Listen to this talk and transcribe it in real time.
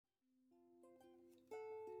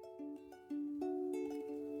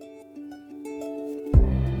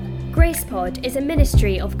GracePod is a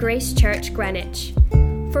ministry of Grace Church Greenwich.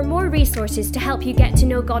 For more resources to help you get to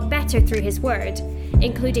know God better through His Word,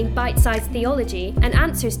 including bite-sized theology and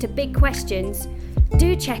answers to big questions,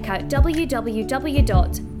 do check out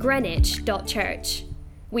www.greenwich.church.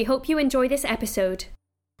 We hope you enjoy this episode.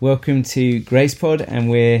 Welcome to GracePod, and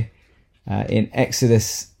we're in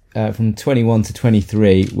Exodus from 21 to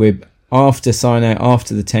 23. We're after Sinai,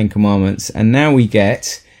 after the Ten Commandments, and now we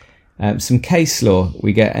get some case law.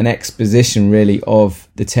 We get an exposition, really, of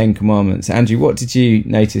the Ten Commandments. Andrew, what did you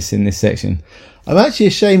notice in this section? I'm actually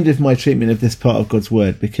ashamed of my treatment of this part of God's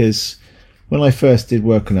Word, because when I first did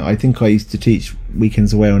work on it, I think I used to teach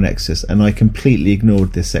weekends away on Exodus, and I completely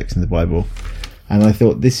ignored this section of the Bible. And I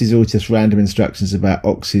thought, this is all just random instructions about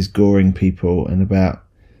oxes goring people and about,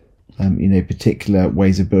 particular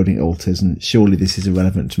ways of building altars, and surely this is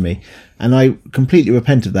irrelevant to me. And I completely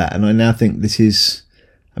repent of that, and I now think this is,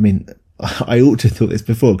 I ought to have thought this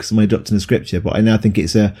before because of my doctrine of Scripture, but I now think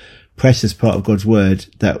it's a precious part of God's Word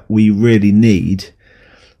that we really need.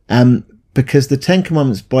 Because the Ten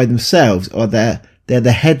Commandments by themselves they're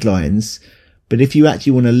the headlines, but if you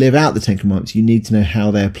actually want to live out the Ten Commandments, you need to know how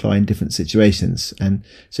they apply in different situations. And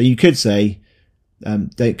so you could say,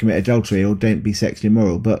 don't commit adultery or don't be sexually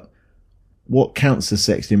immoral, but what counts as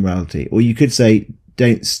sexual immorality? Or you could say,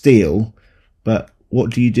 don't steal, but what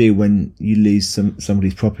do you do when you lose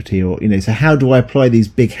somebody's property? Or, so how do I apply these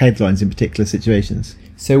big headlines in particular situations?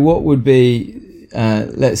 So what would be,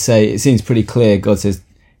 let's say, it seems pretty clear, God says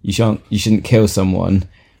you shouldn't kill someone.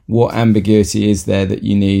 What ambiguity is there that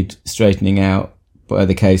you need straightening out by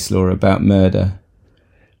the case law about murder?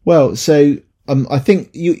 Well, so I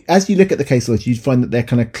think as you look at the case laws, you'd find that they're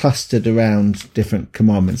kind of clustered around different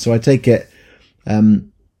commandments. So I take it,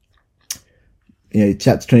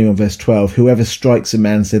 chapter 21, verse 12, whoever strikes a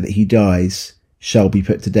man so that he dies shall be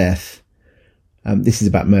put to death. This is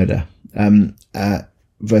about murder.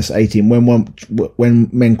 Verse 18, when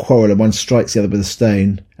men quarrel and one strikes the other with a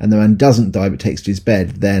stone and the man doesn't die but takes to his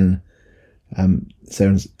bed, then,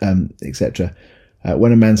 etc.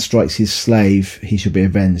 When a man strikes his slave, he shall be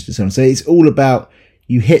avenged, and so on. So it's all about,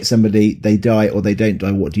 you hit somebody, they die or they don't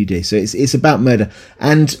die, what do you do? So it's about murder.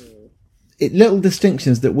 And little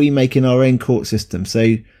distinctions that we make in our own court system.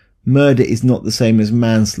 So murder is not the same as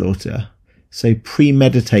manslaughter. So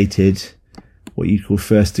premeditated, what you call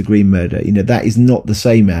first degree murder, that is not the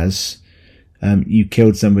same as you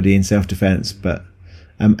killed somebody in self-defense. But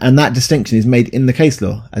and that distinction is made in the case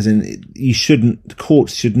law, as in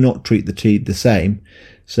courts should not treat the two the same.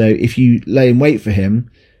 So if you lay in wait for him,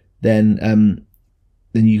 then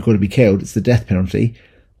you've got to be killed. It's the death penalty.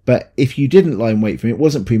 But if you didn't lie in wait for him, it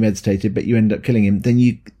wasn't premeditated, but you end up killing him,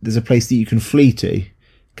 then there's a place that you can flee to,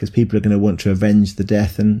 because people are going to want to avenge the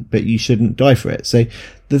death, but you shouldn't die for it. So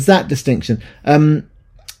there's that distinction. And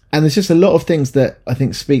there's just a lot of things that I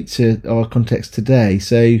think speak to our context today.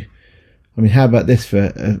 So, how about this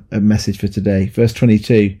for a message for today? Verse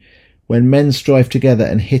 22, when men strive together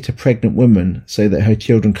and hit a pregnant woman so that her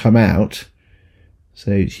children come out,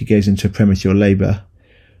 so she goes into premature labour,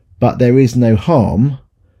 but there is no harm,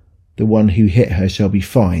 the one who hit her shall be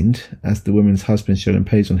fined, as the woman's husband shall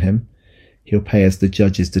impose on him. He'll pay as the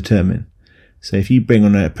judges determine. So if you bring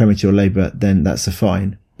on a premature labour, then that's a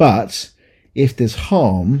fine. But if there's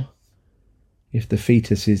harm, if the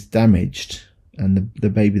fetus is damaged and the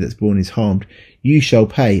baby that's born is harmed, you shall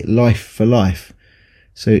pay life for life.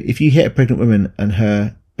 So if you hit a pregnant woman and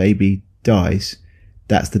her baby dies,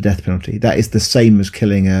 that's the death penalty. That is the same as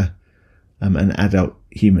killing an adult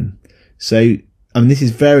human. So this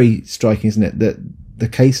is very striking, isn't it? That the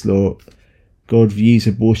case law, God views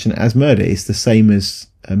abortion as murder. It's the same as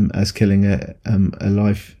killing a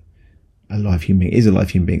live human being. It is a live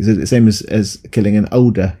human being. It's the same as killing an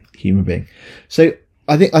older human being. So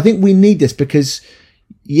I think we need this, because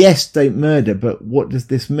yes, don't murder, but what does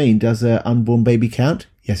this mean? Does an unborn baby count?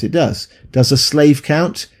 Yes, it does. Does a slave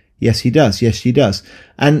count? Yes, he does. Yes, she does.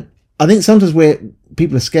 And I think sometimes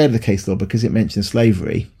people are scared of the case law because it mentions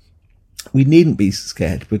slavery. We needn't be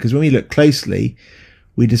scared, because when we look closely,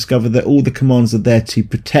 we discover that all the commands are there to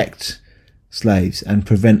protect slaves and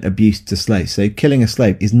prevent abuse to slaves. So killing a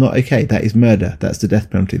slave is not okay. That is murder. That's the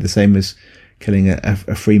death penalty, the same as killing a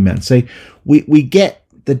free man. So we get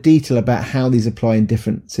the detail about how these apply in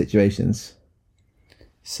different situations.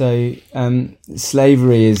 So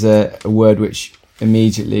slavery is a word which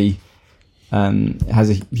immediately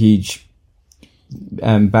has a huge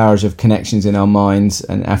barrage of connections in our minds,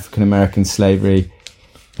 and African American slavery,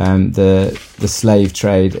 the slave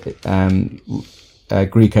trade,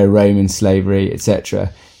 Greco-Roman slavery,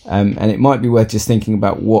 etc. And it might be worth just thinking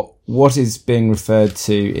about what is being referred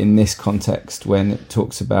to in this context when it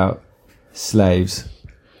talks about slaves?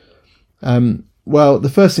 Well, the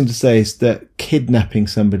first thing to say is that kidnapping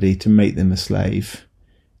somebody to make them a slave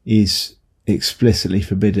is explicitly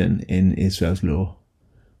forbidden in Israel's law,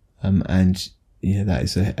 and that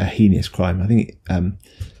is a heinous crime. I think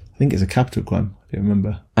it's a capital crime. I don't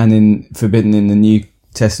remember. And forbidden in the New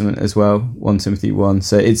Testament as well, 1 Timothy 1.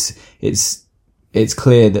 So it's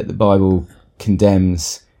clear that the Bible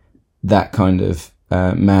condemns that kind of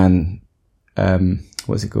man.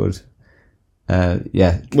 What's it called? Well,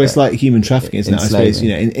 it's like human trafficking, isn't it? I suppose,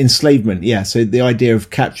 enslavement. Yeah. So the idea of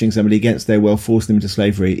capturing somebody against their will, forcing them into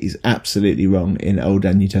slavery, is absolutely wrong in Old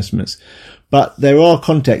and New Testaments. But there are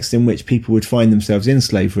contexts in which people would find themselves in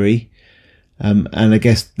slavery, and I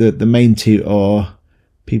guess the main two are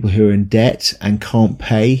people who are in debt and can't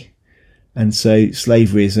pay, and so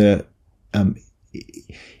slavery is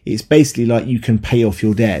it's basically like you can pay off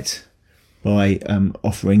your debt by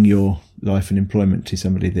offering your life and employment to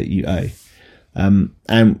somebody that you owe. And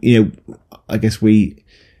I guess we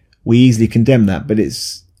easily condemn that, but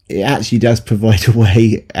it actually does provide a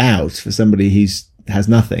way out for somebody who has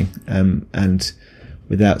nothing, and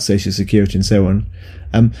without social security and so on.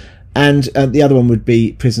 And the other one would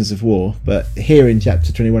be prisoners of war, but here in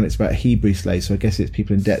chapter 21 it's about Hebrew slaves, so I guess it's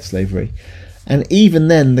people in debt slavery. And even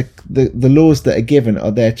then, the laws that are given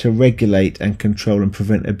are there to regulate and control and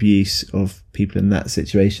prevent abuse of people in that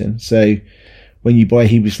situation. So when you buy a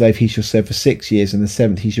Hebrew slave, he shall serve for 6 years, and the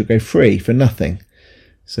 7th he shall go free for nothing.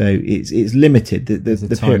 So it's limited,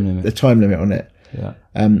 the time limit on it. Yeah.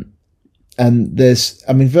 And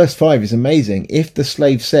verse 5 is amazing. If the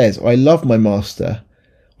slave says, "I love my master,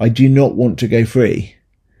 I do not want to go free,"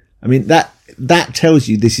 I mean, that tells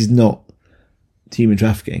you this is not human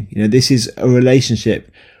trafficking. This is a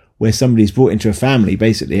relationship where somebody is brought into a family,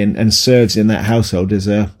 basically, and serves in that household as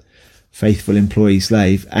a faithful employee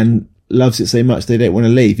slave, and loves it so much they don't want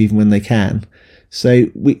to leave even when they can. So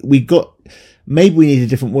maybe we need a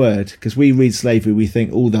different word, because we read slavery, we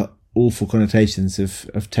think all the awful connotations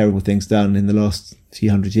of terrible things done in the last few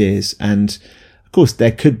hundred years. And of course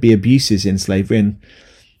there could be abuses in slavery, and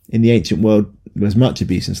in the ancient world there was much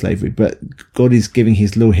abuse in slavery, but God is giving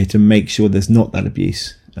his law here to make sure there's not that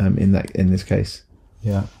abuse in this case.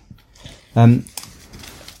 Yeah.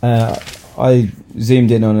 I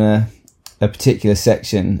zoomed in on a particular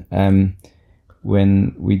section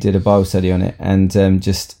when we did a Bible study on it, and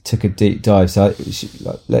just took a deep dive. So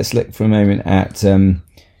let's look for a moment at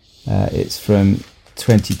it's from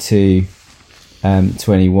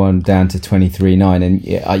 22:21 down to 23:9, and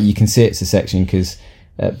you can see it's a section because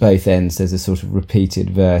at both ends there's a sort of repeated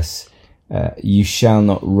verse. You shall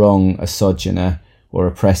not wrong a sojourner or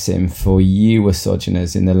oppress him, for you were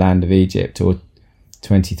sojourners in the land of Egypt. Or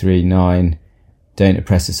 23:9, don't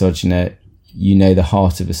oppress a sojourner, you know the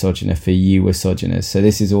heart of a sojourner, for you were sojourners. So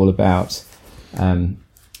this is all about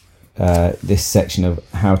this section of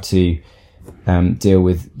how to deal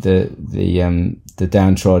with the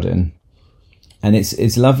downtrodden. And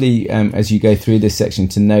it's lovely as you go through this section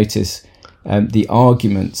to notice the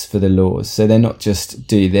arguments for the laws. So they're not just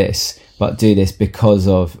do this, but do this because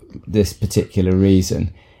of this particular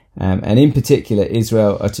reason. And in particular,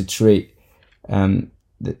 Israel are to treat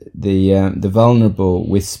the vulnerable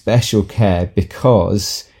with special care,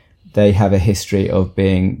 because they have a history of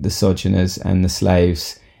being the sojourners and the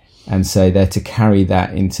slaves, and so they're to carry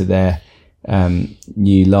that into their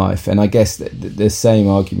new life. And I guess the same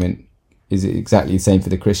argument is exactly the same for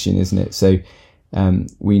the Christian, isn't it? So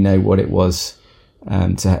we know what it was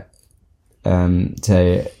to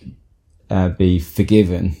be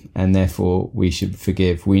forgiven, and therefore we should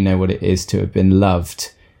forgive. We know what it is to have been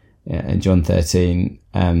loved. In John 13,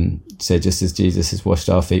 so just as Jesus has washed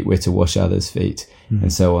our feet, we're to wash others' feet,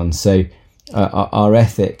 and so on. So our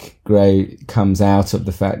ethic comes out of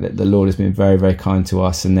the fact that the Lord has been very, very kind to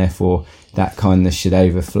us, and therefore that kindness should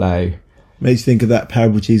overflow. Makes you think of that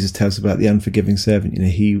parable Jesus tells about the unforgiving servant.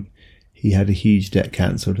 He had a huge debt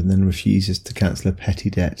cancelled and then refuses to cancel a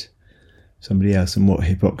petty debt somebody else, and what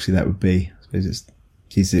hypocrisy that would be. I suppose it's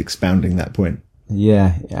Jesus expounding that point.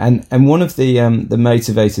 Yeah, and one of the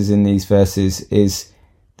motivators in these verses is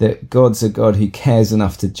that God's a God who cares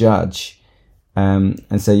enough to judge. And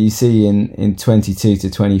so you see in 22 to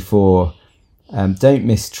 24, don't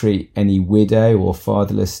mistreat any widow or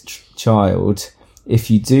fatherless child.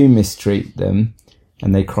 If you do mistreat them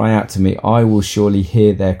and they cry out to me, I will surely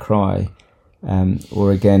hear their cry.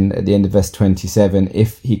 Or again, at the end of verse 27,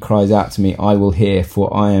 if he cries out to me, I will hear,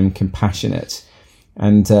 for I am compassionate.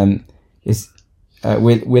 And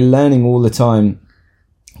we're learning all the time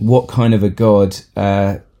what kind of a God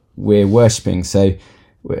we're worshipping. So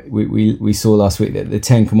we saw last week that the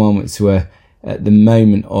Ten Commandments were at the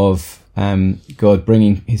moment of God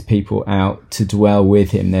bringing his people out to dwell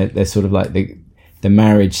with him. They're sort of like the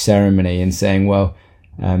marriage ceremony, and saying, well,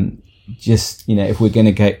 just, if we're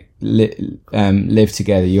going to live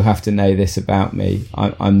together, you have to know this about me.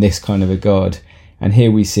 I'm this kind of a God. And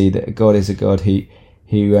here we see that God is a God who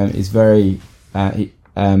is very,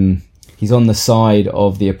 he's on the side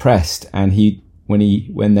of the oppressed, and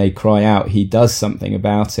when they cry out, he does something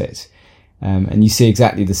about it. And you see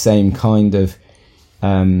exactly the same kind of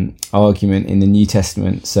argument in the New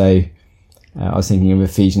Testament. So I was thinking of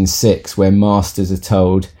Ephesians 6, where masters are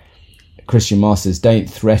told, Christian masters, don't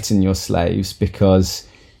threaten your slaves, because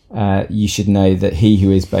you should know that he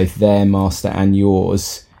who is both their master and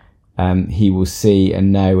yours, he will see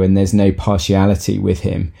and know, and there's no partiality with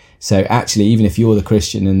him. So actually, even if you're the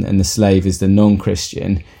Christian and the slave is the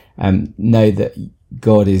non-Christian, know that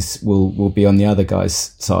God will be on the other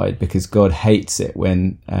guy's side, because God hates it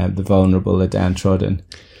when the vulnerable are downtrodden.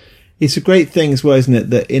 It's a great thing as well, isn't it,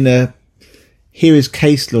 that here is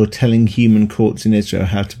case law telling human courts in Israel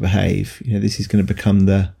how to behave. This is going to become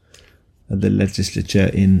the legislature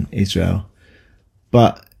in Israel.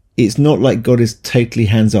 But it's not like God is totally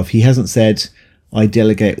hands off. He hasn't said, I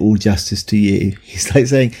delegate all justice to you. He's like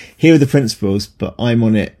saying, here are the principles, but I'm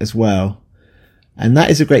on it as well. And that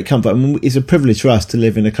is a great comfort. I mean, it's a privilege for us to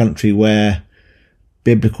live in a country where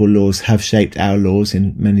biblical laws have shaped our laws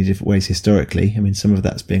in many different ways historically. I mean, some of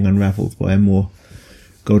that's being unravelled by a more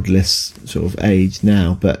godless sort of age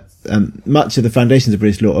now, but much of the foundations of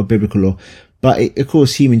British law are biblical law. But of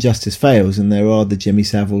course, human justice fails, and there are the Jimmy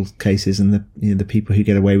Savile cases, and the people who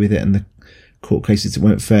get away with it, and the court cases that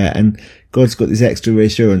weren't fair. And God's got this extra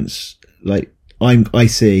reassurance, like I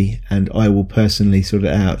see, and I will personally sort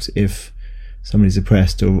it out if somebody's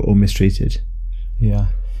oppressed or mistreated. Yeah,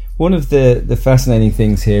 one of the fascinating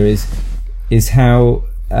things here is how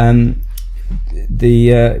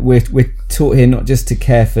we're taught here not just to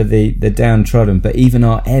care for the downtrodden, but even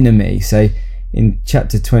our enemy. So in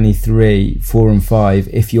chapter 23, 4 and 5,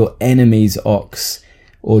 if your enemy's ox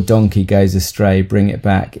or donkey goes astray, bring it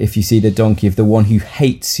back. If you see the donkey of the one who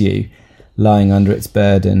hates you lying under its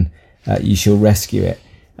burden, you shall rescue it.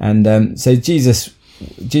 And so Jesus'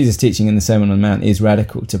 teaching in the Sermon on the Mount is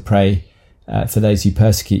radical, to pray for those who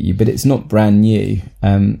persecute you, but it's not brand new.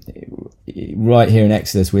 Right here in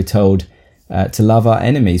Exodus, we're told to love our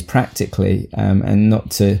enemies practically, and not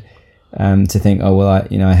to think, oh well,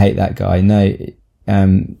 I hate that guy. No,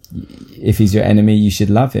 if he's your enemy, you should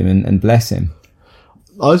love him and bless him.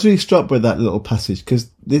 I was really struck by that little passage,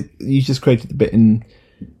 because you just quoted the bit in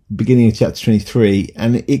the beginning of chapter 23,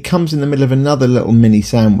 and it comes in the middle of another little mini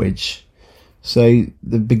sandwich. So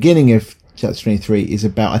the beginning of chapter 23 is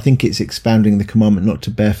about, I think it's expounding the commandment not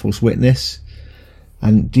to bear false witness,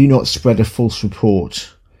 and do not spread a false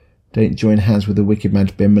report. Don't join hands with a wicked man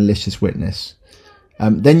to be a malicious witness.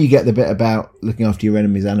 Then you get the bit about looking after your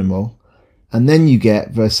enemy's animal. And then you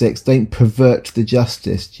get verse 6, don't pervert the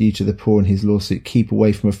justice due to the poor in his lawsuit. Keep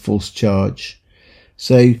away from a false charge.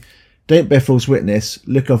 So don't bear false witness.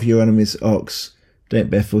 Look after your enemy's ox. Don't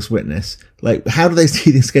bear false witness. Like, how do those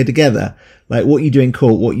two things go together? Like, what you do in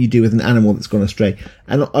court, what you do with an animal that's gone astray.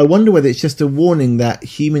 And I wonder whether it's just a warning that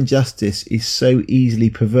human justice is so easily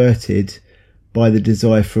perverted by the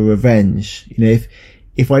desire for revenge.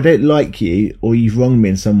 If I don't like you, or you've wronged me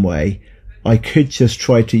in some way, I could just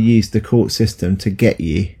try to use the court system to get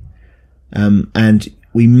you. And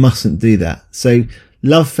we mustn't do that. So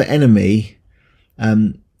love for enemy,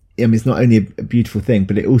 it's not only a beautiful thing,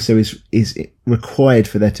 but it also is required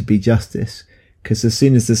for there to be justice. Because as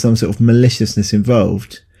soon as there's some sort of maliciousness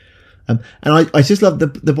involved, and I just love the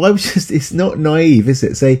Bible. It's not naive, is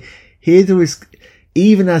it? So here there is,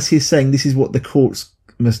 even as he's saying this is what the courts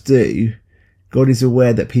must do, God is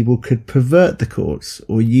aware that people could pervert the courts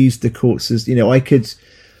or use the courts as, I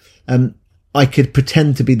could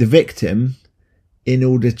pretend to be the victim in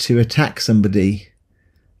order to attack somebody,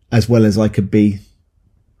 as well as I could be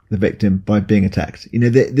the victim by being attacked.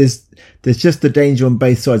 There's just the danger on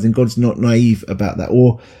both sides, and God's not naive about that.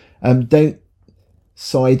 Or don't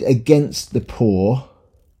side against the poor,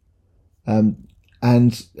 and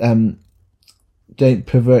don't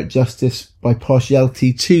pervert justice by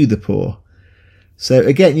partiality to the poor. So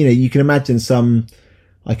again, you can imagine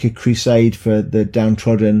like a crusade for the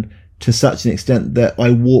downtrodden to such an extent that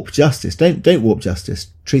I warp justice. Don't warp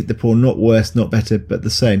justice. Treat the poor not worse, not better, but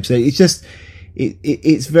the same. So it's just,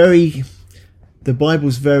 it's very, the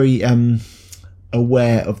Bible's very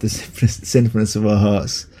aware of the sinfulness of our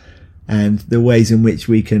hearts, and the ways in which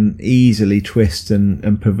we can easily twist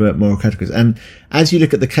and pervert moral categories. And as you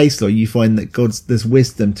look at the case law, you find that there's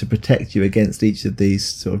wisdom to protect you against each of these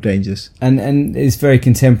sort of dangers. And it's very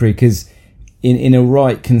contemporary, because in a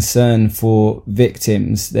right concern for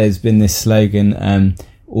victims, there's been this slogan,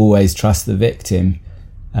 always trust the victim.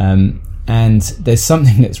 And there's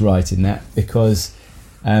something that's right in that, because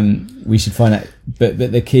we should find out, but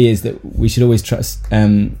the key is that we should always trust,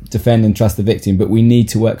 defend and trust the victim, but we need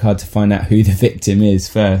to work hard to find out who the victim is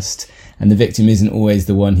first. And the victim isn't always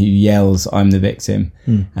the one who yells, "I'm the victim."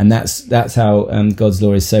 And that's how God's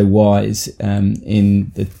law is so wise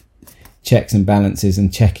in the checks and balances,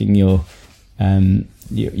 and checking your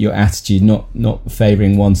attitude, not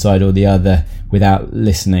favouring one side or the other without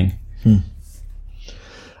listening.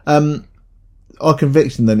 Our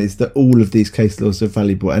conviction then is that all of these case laws are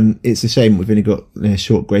valuable, and it's a shame we've only got a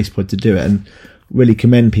short Grace Pod to do it, and really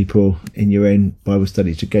commend people in your own Bible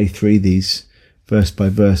study to go through these verse by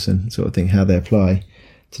verse and sort of think how they apply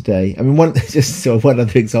today. I mean, one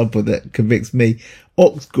other example that convicts me,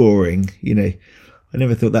 ox goring, I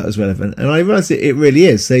never thought that was relevant, and I realise it really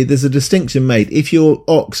is. So there's a distinction made. If your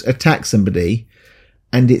ox attacks somebody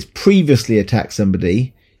and it's previously attacked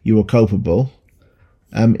somebody, you are culpable.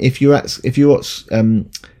 If your ox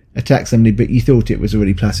attacks somebody but you thought it was a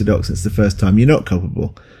really placid ox, it's the first time, you're not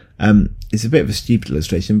culpable. It's a bit of a stupid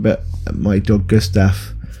illustration, but my dog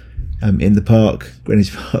Gustav in the park,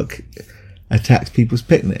 Greenwich Park, attacks people's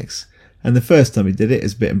picnics. And the first time he did it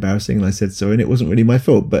was a bit embarrassing, and I said sorry, and it wasn't really my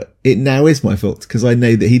fault, but it now is my fault because I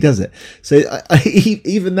know that he does it. So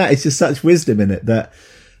even that is just such wisdom in it, that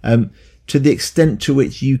to the extent to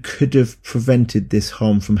which you could have prevented this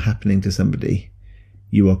harm from happening to somebody,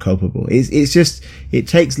 you are culpable. It's just, it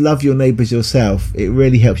takes love your neighbours yourself. It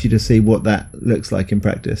really helps you to see what that looks like in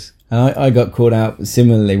practice. And I got caught out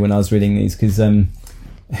similarly when I was reading these, because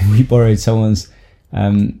we borrowed someone's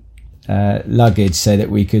luggage so that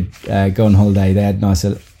we could go on holiday. They had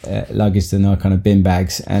nicer luggage than our kind of bin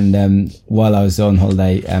bags, and while I was on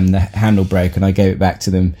holiday, the handle broke, and I gave it back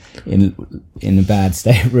to them in a bad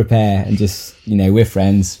state of repair, and just, we're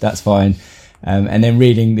friends, that's fine. And then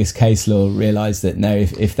reading this case law, realised that no,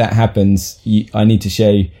 if that happens, I need to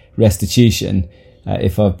show restitution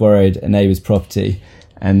if I've borrowed a neighbour's property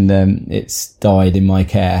and it's died in my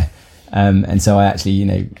care. And so I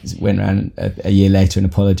actually, went around a year later and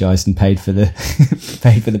apologised and paid for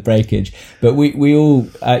the breakage. But we all,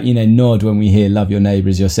 nod when we hear "love your neighbour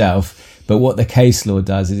as yourself." But what the case law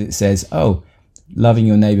does is it says, "Oh, loving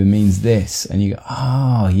your neighbour means this," and you go,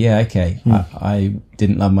 "Oh, yeah, okay, I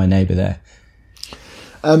didn't love my neighbour there."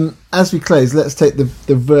 As we close, let's take the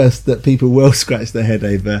verse that people will scratch their head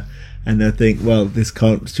over and they'll think, well, this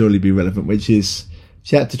can't surely be relevant, which is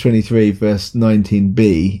chapter 23, verse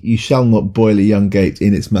 19b. You shall not boil a young goat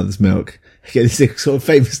in its mother's milk. Okay, this is a sort of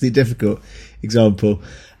famously difficult example.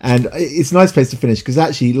 And it's a nice place to finish, because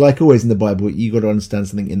actually, like always in the Bible, you've got to understand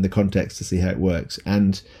something in the context to see how it works.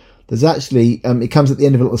 And there's actually, it comes at the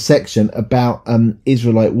end of a little section about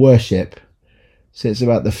Israelite worship. So it's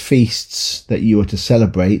about the feasts that you are to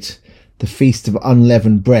celebrate, the feast of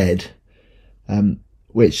unleavened bread,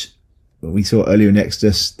 which we saw earlier in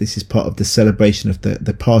Exodus. This is part of the celebration of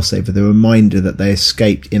the Passover, the reminder that they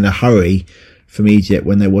escaped in a hurry from Egypt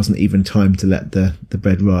when there wasn't even time to let the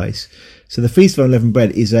bread rise. So the feast of unleavened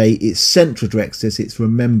bread it's central to Exodus. It's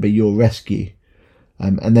remember your rescue.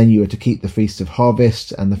 And then you are to keep the feast of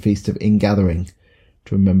harvest and the feast of ingathering,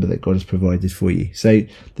 to remember that God has provided for you. So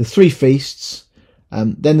the three feasts.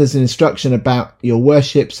 Then there's an instruction about your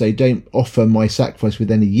worship. So don't offer my sacrifice with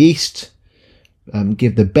any yeast.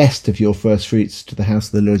 Give the best of your first fruits to the house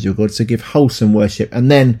of the Lord your God. So give wholesome worship. And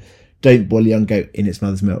then don't boil a young goat in its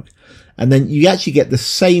mother's milk. And then you actually get the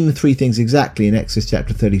same three things exactly in Exodus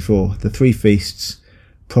chapter 34. The three feasts,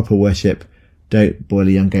 proper worship, don't boil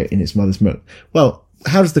a young goat in its mother's milk. Well,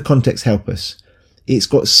 how does the context help us? It's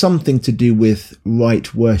got something to do with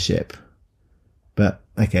right worship. But,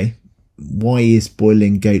 okay, why is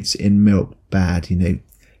boiling goats in milk bad?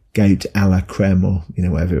 Goat a la creme, or,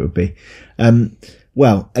 whatever it would be.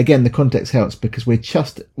 Well, again, the context helps, because we're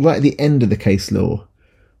just right at the end of the case law.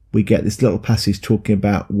 We get this little passage talking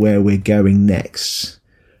about where we're going next.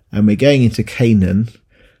 And we're going into Canaan.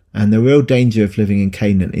 And the real danger of living in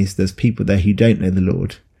Canaan is there's people there who don't know the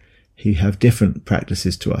Lord, who have different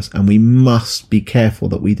practices to us. And we must be careful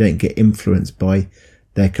that we don't get influenced by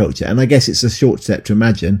their culture. And I guess it's a short step to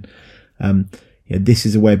imagine this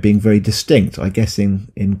is a way of being very distinct. I guess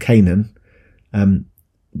in Canaan,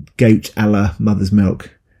 goat a la mother's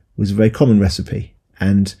milk was a very common recipe,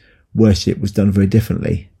 and worship was done very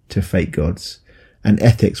differently to fake gods, and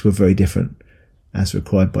ethics were very different as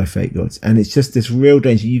required by fake gods. And it's just this real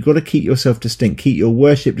danger. You've got to keep yourself distinct, keep your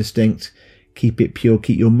worship distinct, keep it pure,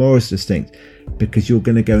 keep your morals distinct, because you're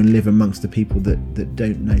going to go and live amongst the people that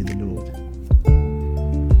don't know the Lord.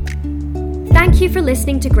 Thank you for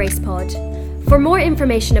listening to Grace Pod. For more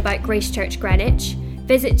information about Grace Church Greenwich,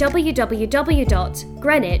 visit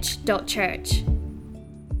www.greenwich.church.